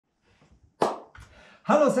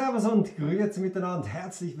Hallo, Servus und Grüezi miteinander.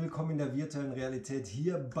 Herzlich willkommen in der virtuellen Realität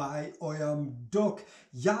hier bei eurem Doc.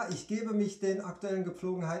 Ja, ich gebe mich den aktuellen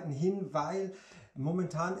Gepflogenheiten hin, weil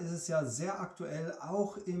momentan ist es ja sehr aktuell,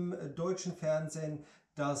 auch im deutschen Fernsehen,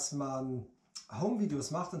 dass man Home-Videos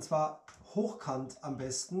macht und zwar hochkant am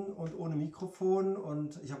besten und ohne Mikrofon.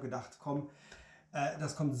 Und ich habe gedacht, komm,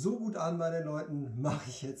 das kommt so gut an bei den Leuten, mache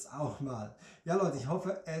ich jetzt auch mal. Ja Leute, ich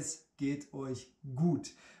hoffe, es geht euch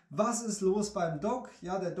gut. Was ist los beim Doc?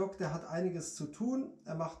 Ja, der Doc, der hat einiges zu tun.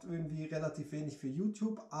 Er macht irgendwie relativ wenig für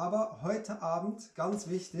YouTube. Aber heute Abend, ganz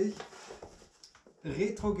wichtig,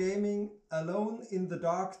 Retro Gaming Alone in the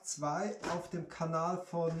Dark 2 auf dem Kanal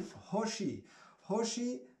von Hoshi.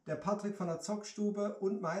 Hoshi, der Patrick von der Zockstube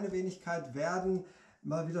und meine Wenigkeit werden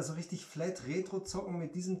mal wieder so richtig flat Retro zocken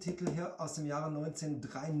mit diesem Titel hier aus dem Jahre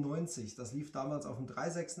 1993. Das lief damals auf dem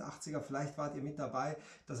 386er, vielleicht wart ihr mit dabei.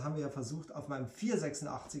 Das haben wir ja versucht auf meinem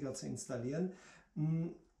 486er zu installieren.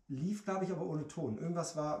 Lief, glaube ich, aber ohne Ton.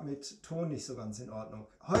 Irgendwas war mit Ton nicht so ganz in Ordnung.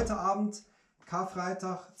 Heute Abend,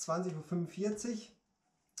 Karfreitag, 20:45 Uhr.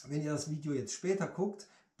 Wenn ihr das Video jetzt später guckt,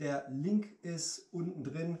 der Link ist unten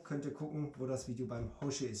drin. Könnt ihr gucken, wo das Video beim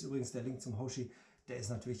Hoshi ist. Übrigens, der Link zum Hoshi, der ist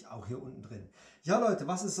natürlich auch hier unten drin. Ja Leute,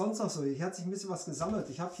 was ist sonst noch so? Hier hat sich ein bisschen was gesammelt.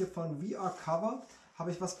 Ich habe hier von VR Cover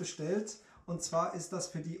habe ich was bestellt. Und zwar ist das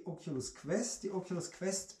für die Oculus Quest. Die Oculus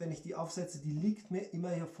Quest, wenn ich die aufsetze, die liegt mir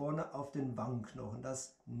immer hier vorne auf den Wangenknochen.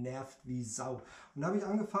 Das nervt wie Sau. Und da habe ich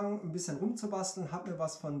angefangen, ein bisschen rumzubasteln, habe mir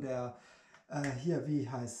was von der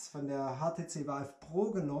von der HTC Vive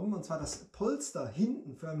Pro genommen. Und zwar das Polster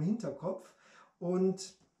hinten für den Hinterkopf.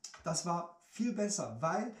 Und das war viel besser,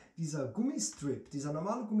 weil dieser Gummistrip, dieser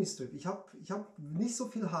normale Gummistrip, ich hab nicht so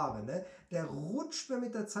viel Haare, ne? Der rutscht mir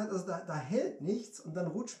mit der Zeit, also da hält nichts und dann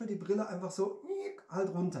rutscht mir die Brille einfach so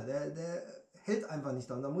halt runter. Der hält einfach nicht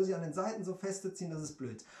da und dann muss ich an den Seiten so feste ziehen, das ist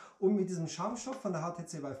blöd. Und mit diesem Schaumstoff von der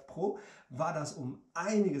HTC Vive Pro war das um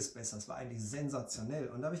einiges besser, es war eigentlich sensationell.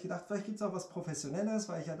 Und da habe ich gedacht, vielleicht gibt es auch was Professionelles,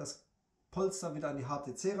 weil ich ja das Polster wieder an die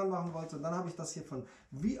HTC ranmachen wollte. Und dann habe ich das hier von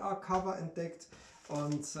VR Cover entdeckt.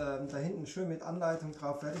 Und da hinten schön mit Anleitung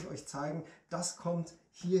drauf werde ich euch zeigen. Das kommt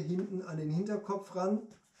hier hinten an den Hinterkopf ran.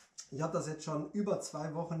 Ich habe das jetzt schon über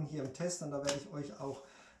 2 Wochen hier im Test und da werde ich euch auch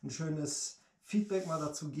ein schönes Feedback mal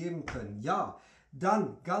dazu geben können. Ja,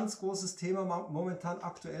 dann ganz großes Thema momentan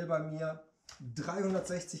aktuell bei mir: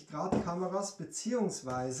 360-Grad-Kameras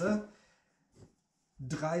bzw.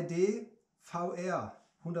 3D VR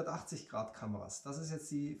 180-Grad-Kameras. Das ist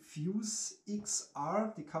jetzt die Vuze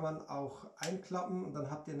XR, die kann man auch einklappen und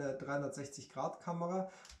dann habt ihr eine 360-Grad-Kamera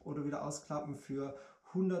oder wieder ausklappen für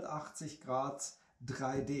 180 Grad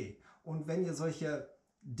 3D. Und wenn ihr solche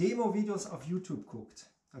Demo-Videos auf YouTube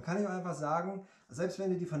guckt, dann kann ich euch einfach sagen, selbst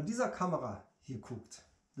wenn ihr die von dieser Kamera hier guckt,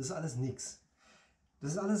 das ist alles nix.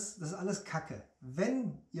 Das ist alles Kacke.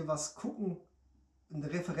 Wenn ihr was gucken,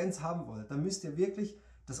 eine Referenz haben wollt, dann müsst ihr wirklich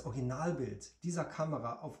das Originalbild dieser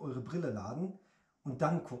Kamera auf eure Brille laden und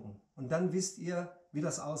dann gucken. Und dann wisst ihr, wie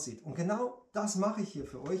das aussieht. Und genau das mache ich hier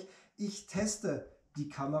für euch. Ich teste die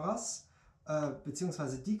Kameras,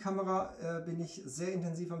 beziehungsweise die Kamera bin ich sehr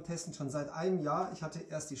intensiv am Testen, schon seit einem Jahr. Ich hatte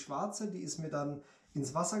erst die schwarze, die ist mir dann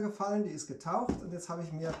ins Wasser gefallen, die ist getaucht und jetzt habe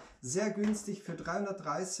ich mir sehr günstig für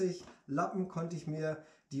 330 Lappen konnte ich mir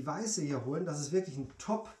die weiße hier holen. Das ist wirklich ein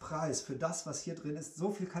Top-Preis für das, was hier drin ist.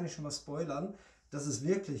 So viel kann ich schon mal spoilern. Das ist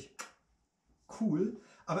wirklich cool,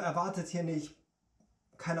 aber erwartet hier nicht,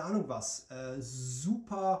 keine Ahnung was,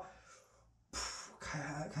 super,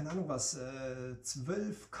 keine Ahnung was,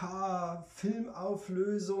 12K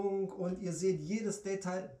Filmauflösung und ihr seht jedes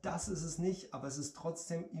Detail, das ist es nicht, aber es ist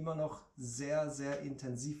trotzdem immer noch sehr, sehr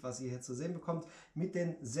intensiv, was ihr hier zu sehen bekommt, mit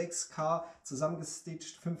den 6K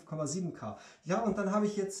zusammengestitcht 5,7K. Ja, und dann habe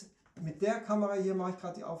ich jetzt mit der Kamera hier, mache ich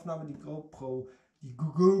gerade die Aufnahme, die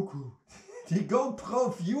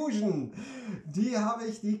Gopro Fusion, die habe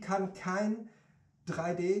ich, die kann kein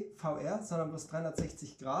 3D VR, sondern bloß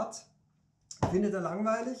 360 Grad. Findet ihr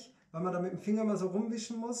langweilig, weil man da mit dem Finger mal so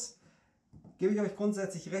rumwischen muss? Gebe ich euch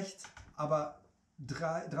grundsätzlich recht, aber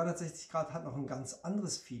 360 Grad hat noch ein ganz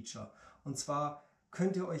anderes Feature. Und zwar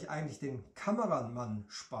könnt ihr euch eigentlich den Kameramann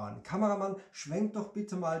sparen. Kameramann, schwenkt doch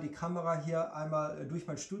bitte mal die Kamera hier einmal durch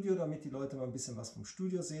mein Studio, damit die Leute mal ein bisschen was vom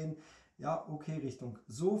Studio sehen. Ja, okay, Richtung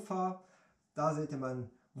Sofa. Da seht ihr mein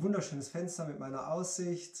wunderschönes Fenster mit meiner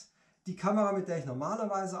Aussicht. Die Kamera, mit der ich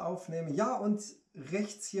normalerweise aufnehme. Ja, und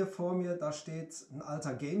rechts hier vor mir, da steht ein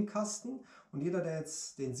alter Gamekasten. Und jeder, der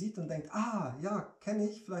jetzt den sieht und denkt, ah, ja, kenne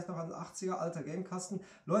ich, vielleicht noch ein 80er alter Gamekasten.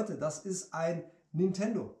 Leute, das ist ein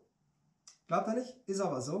Nintendo. Glaubt ihr nicht? Ist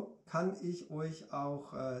aber so. Kann ich euch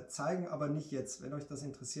auch zeigen, aber nicht jetzt. Wenn euch das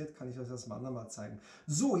interessiert, kann ich euch das mal andermal zeigen.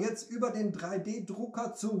 So, jetzt über den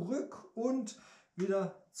 3D-Drucker zurück und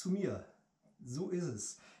wieder zu mir. So ist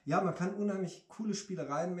es. Ja, man kann unheimlich coole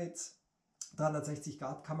Spielereien mit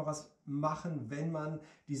 360-Grad-Kameras machen, wenn man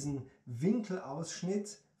diesen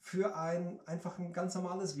Winkelausschnitt für einfach ein ganz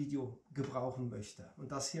normales Video gebrauchen möchte.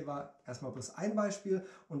 Und das hier war erstmal bloß ein Beispiel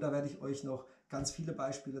und da werde ich euch noch ganz viele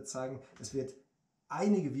Beispiele zeigen. Es wird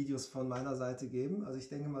einige Videos von meiner Seite geben. Also ich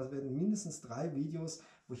denke mal, es werden mindestens 3 Videos,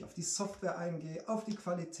 wo ich auf die Software eingehe, auf die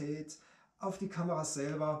Qualität, auf die Kameras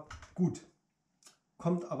selber. Gut,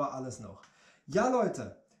 kommt aber alles noch. Ja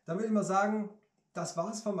Leute, dann würde ich mal sagen, das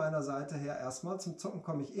war es von meiner Seite her erstmal. Zum Zocken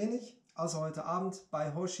komme ich eh nicht, außer heute Abend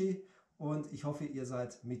bei Hoshi. Und ich hoffe, ihr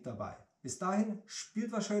seid mit dabei. Bis dahin,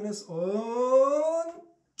 spielt was Schönes und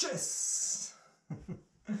tschüss!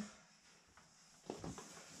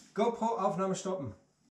 GoPro-Aufnahme stoppen.